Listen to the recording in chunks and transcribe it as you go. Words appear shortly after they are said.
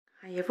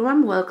Hi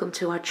everyone, welcome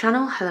to our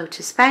channel. Hello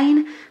to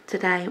Spain.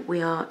 Today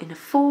we are in a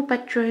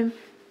 4-bedroom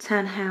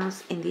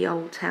townhouse in the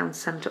old town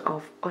centre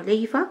of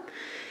Oliva,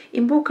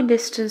 in walking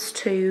distance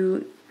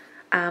to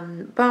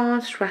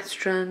bars,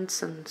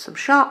 restaurants and some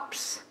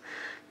shops.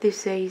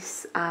 This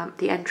is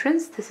the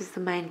entrance. This is the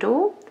main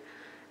door,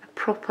 a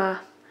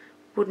proper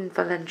wooden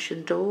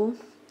Valencian door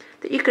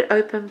that you could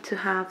open to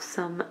have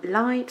some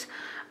light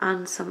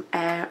and some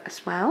air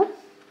as well.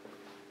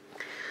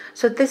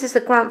 So this is the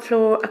ground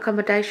floor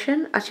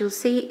accommodation. As you'll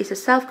see, it's a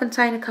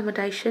self-contained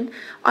accommodation,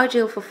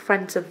 ideal for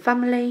friends and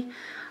family,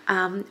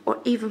 or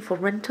even for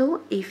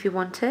rental if you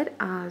wanted,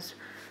 as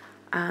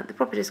the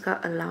property's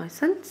got a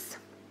license.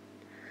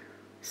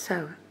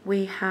 So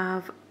we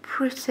have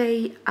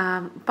pretty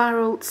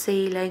barreled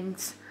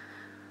ceilings,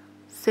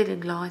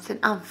 ceiling lighting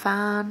and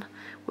fan.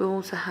 We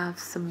also have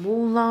some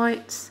wall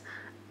lights,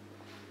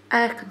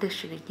 air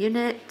conditioning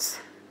unit.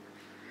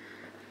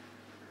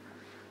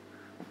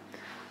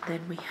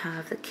 Then we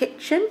have the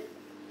kitchen,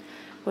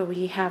 where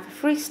we have a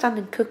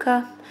freestanding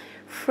cooker,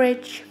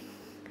 fridge,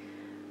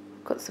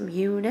 got some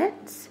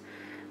units.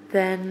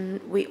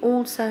 Then we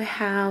also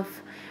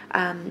have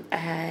an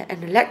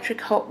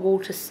electric hot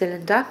water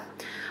cylinder.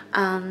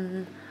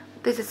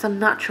 This is some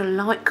natural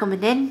light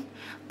coming in.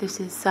 This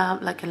is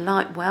like a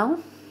light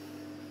well.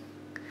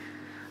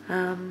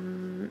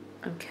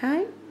 Okay,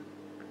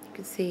 you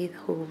can see the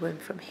whole room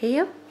from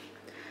here.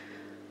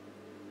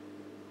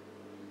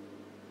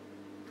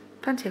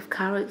 Plenty of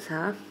carrots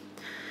there.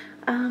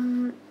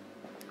 Then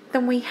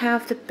we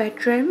have the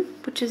bedroom,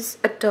 which is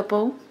a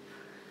double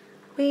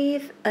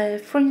with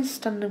a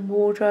freestanding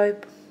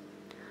wardrobe,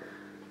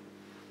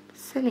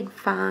 ceiling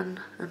fan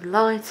and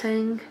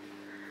lighting,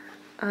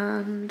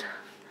 and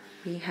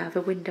we have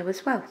a window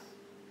as well.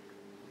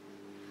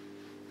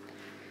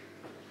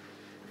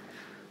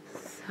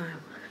 So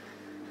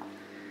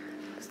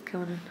let's go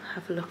on and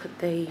have a look at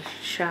the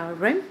shower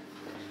room.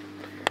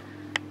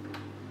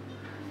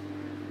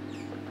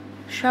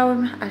 Shower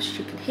room, as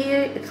you can hear,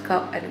 it's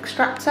got an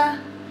extractor,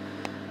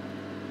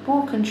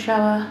 walk-in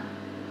shower,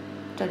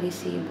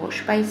 WC and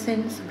wash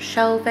basin, some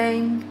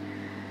shelving.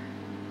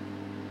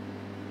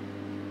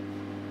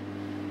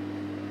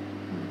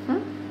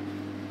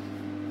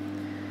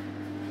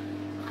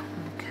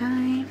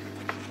 Okay.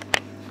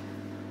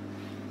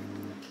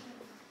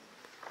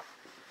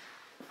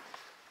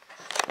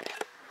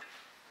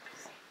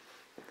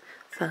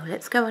 So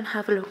let's go and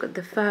have a look at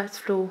the first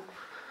floor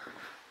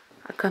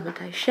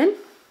accommodation.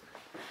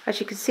 As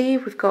you can see,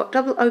 we've got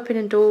double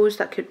opening doors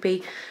that could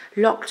be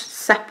locked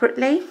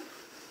separately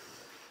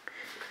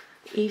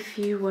if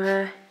you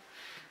were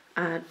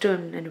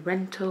doing any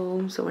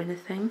rentals or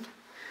anything.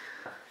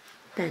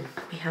 Then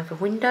we have a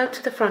window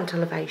to the front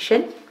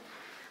elevation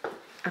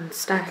and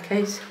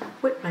staircase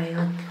with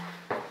railing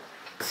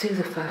to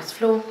the first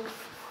floor.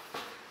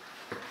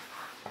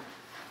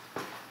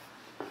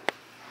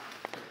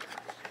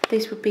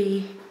 This would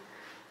be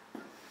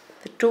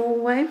the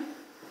doorway.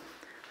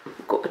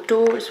 We've got a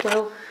door as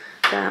well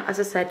that, as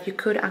I said, you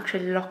could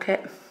actually lock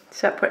it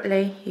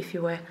separately if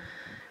you were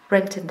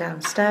renting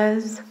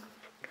downstairs.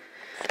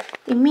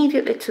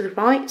 Immediately to the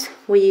right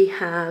we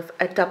have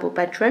a double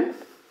bedroom.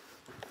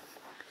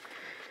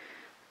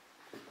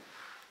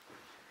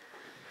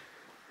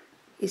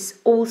 It's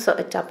also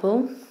a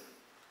double.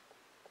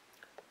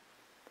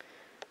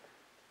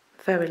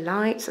 Very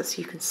light, as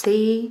you can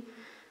see.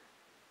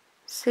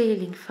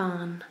 Ceiling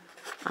fan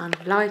and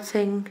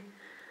lighting.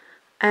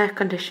 Air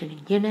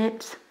conditioning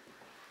unit,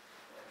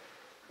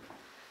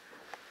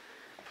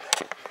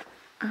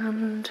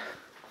 and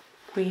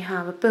we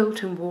have a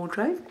built-in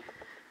wardrobe.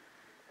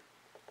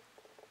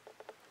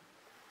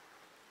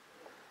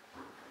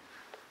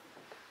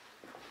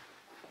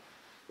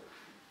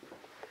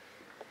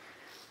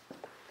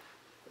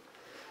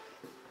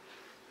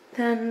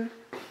 Then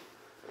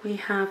we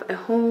have a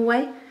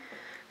hallway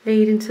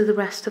leading to the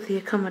rest of the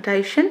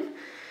accommodation,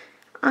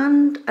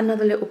 and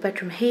another little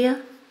bedroom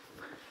here,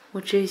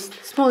 which is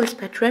the smallest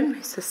bedroom.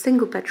 It's a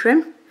single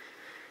bedroom.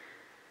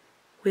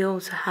 We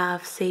also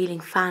have ceiling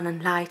fan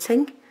and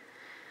lighting,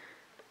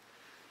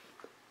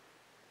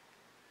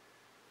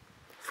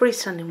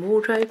 freestanding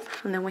wardrobe,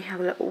 and then we have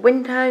a little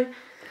window.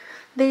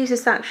 This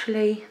is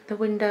actually the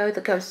window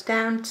that goes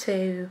down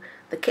to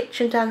the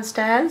kitchen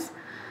downstairs,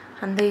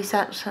 and these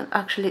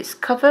actually it's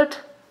covered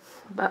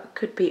but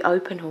could be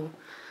open or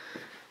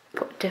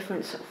put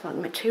different sort of like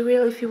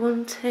material if you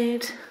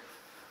wanted.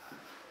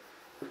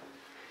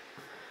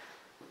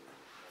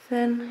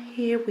 Then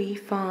here we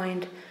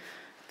find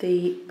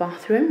the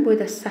bathroom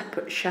with a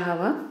separate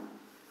shower.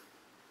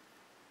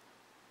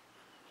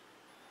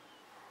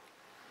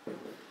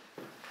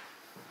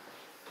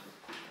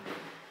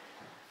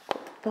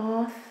 Got the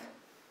bath.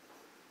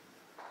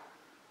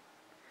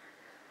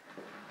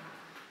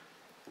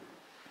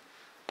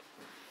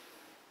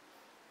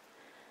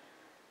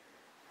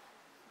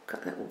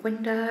 Got a little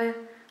window,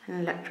 an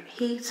electric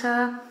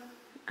heater,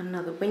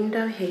 another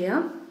window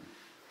here.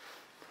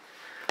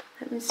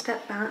 Let me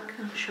step back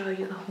and show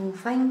you the whole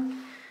thing.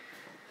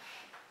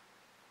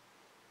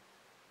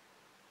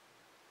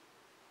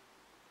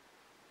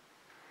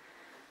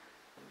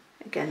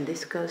 Again,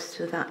 this goes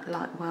to that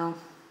light well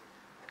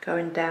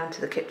going down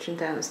to the kitchen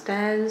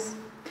downstairs.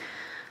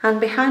 And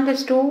behind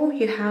this door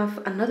you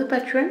have another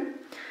bedroom.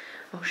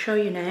 I'll show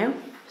you now.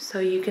 So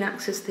you can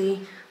access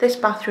this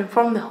bathroom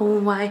from the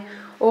hallway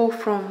or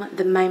from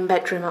the main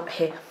bedroom up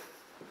here.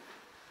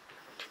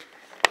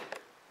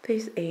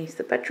 This is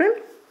the bedroom.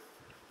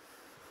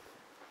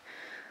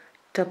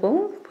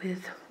 Double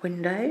with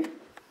window,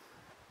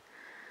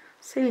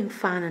 ceiling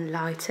fan and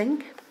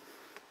lighting,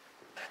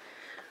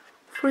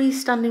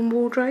 freestanding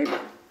wardrobe,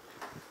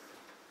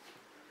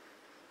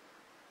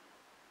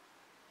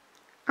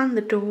 and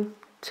the door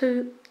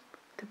to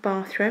the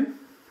bathroom.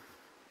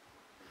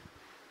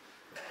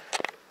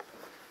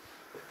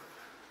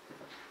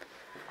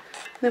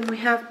 Then we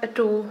have a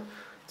door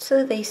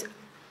to this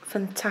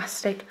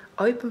fantastic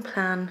open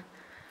plan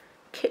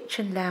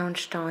kitchen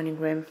lounge dining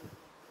room.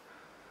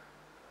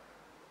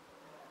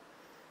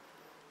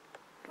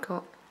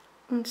 Got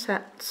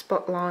inset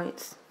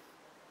spotlights,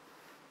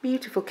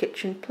 beautiful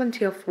kitchen,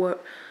 plenty of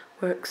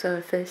work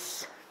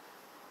surface,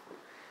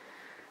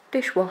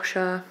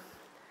 dishwasher,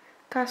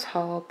 gas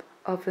hob,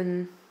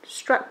 oven,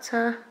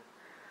 extractor,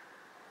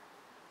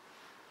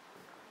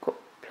 got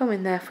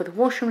plumbing there for the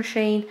washing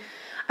machine.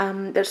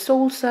 There's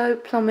also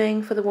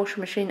plumbing for the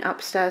washing machine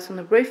upstairs on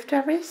the roof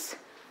terrace.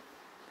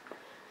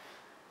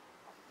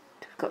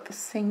 We've got the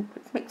sink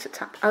with mixer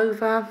tap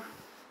over.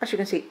 As you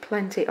can see,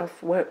 plenty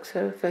of work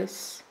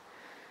surface.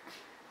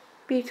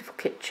 Beautiful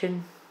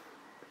kitchen.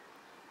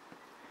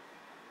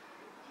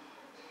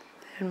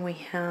 Then we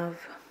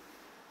have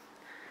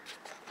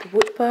the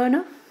wood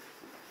burner.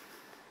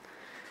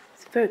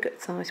 It's a very good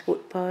size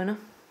wood burner.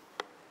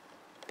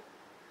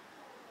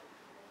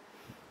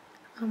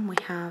 And we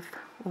have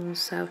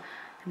also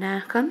an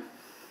aircon.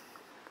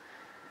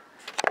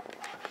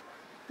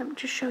 Let me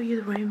just show you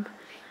the room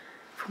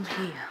from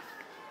here,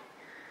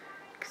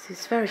 because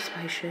it's very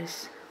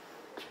spacious.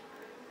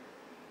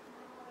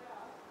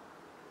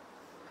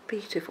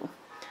 Beautiful.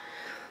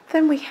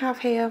 Then we have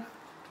here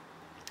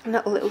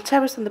a little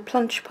terrace and the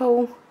plunge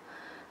pool.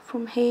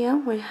 From here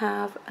we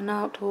have an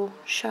outdoor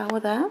shower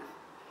there.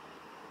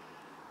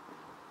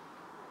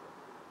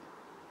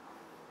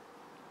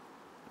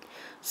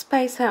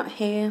 Space out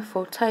here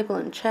for table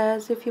and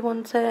chairs if you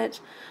want it,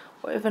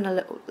 or even a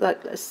little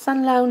like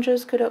sun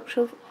loungers could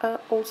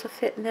also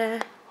fit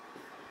there.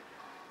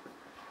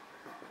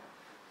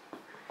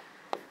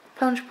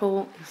 Plunge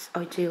pool is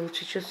ideal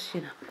to just,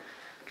 you know,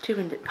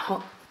 during the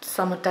hot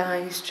summer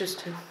days, just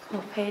to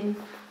hop in.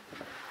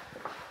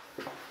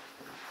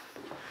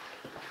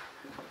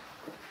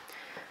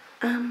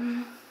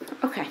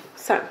 Okay,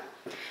 so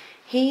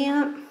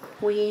here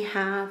we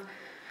have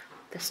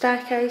the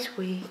staircase.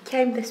 We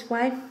came this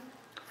way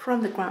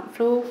from the ground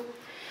floor.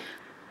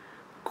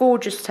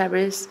 Gorgeous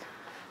terrace,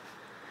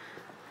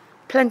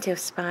 plenty of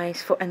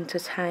space for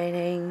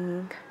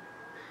entertaining.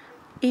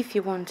 If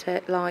you want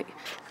it, like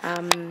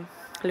a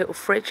little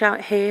fridge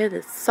out here,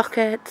 there's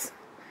sockets.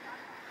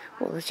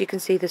 Well, as you can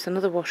see, there's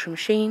another washing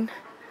machine.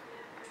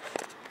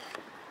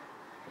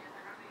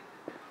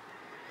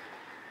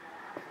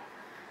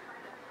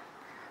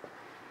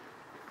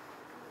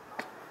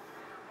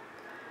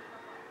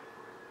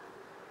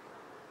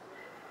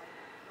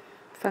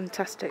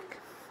 Fantastic.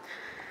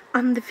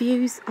 And the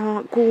views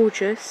are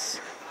gorgeous.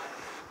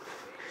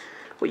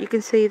 What you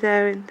can see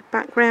there in the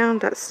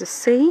background, that's the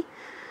sea.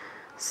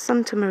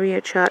 Santa Maria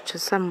Church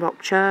and Sunrock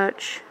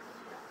Church.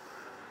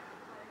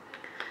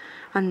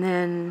 And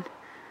then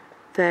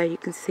there you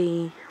can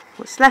see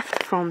what's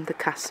left from the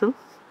castle.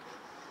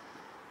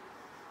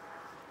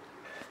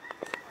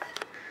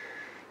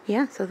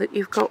 Yeah, so that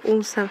you've got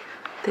also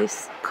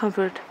this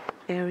covered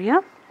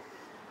area,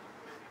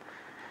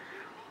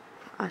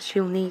 as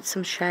you'll need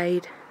some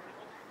shade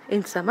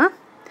in summer.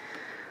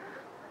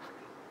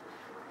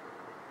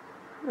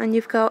 And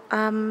you've got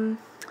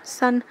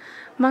sun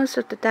most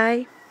of the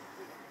day,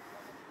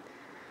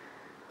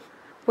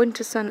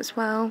 winter sun as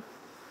well.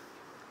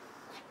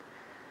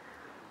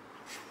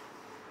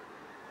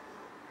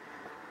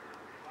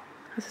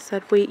 As I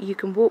said, you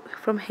can walk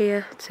from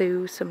here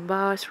to some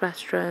bars,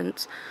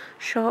 restaurants,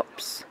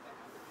 shops,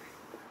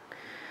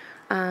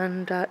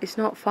 and it's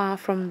not far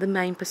from the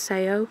main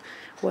paseo,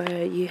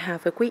 where you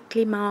have a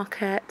weekly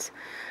market.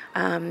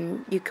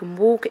 You can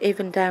walk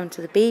even down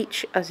to the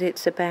beach, as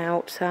it's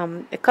about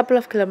a couple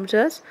of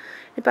kilometers,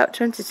 about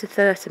 20 to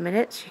 30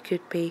 minutes you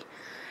could be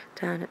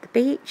down at the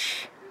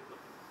beach.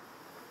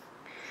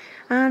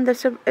 And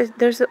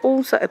there's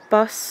also a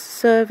bus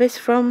service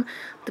from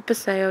the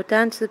paseo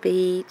down to the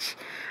beach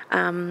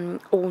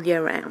all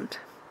year round.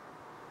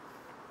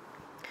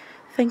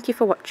 Thank you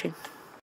for watching.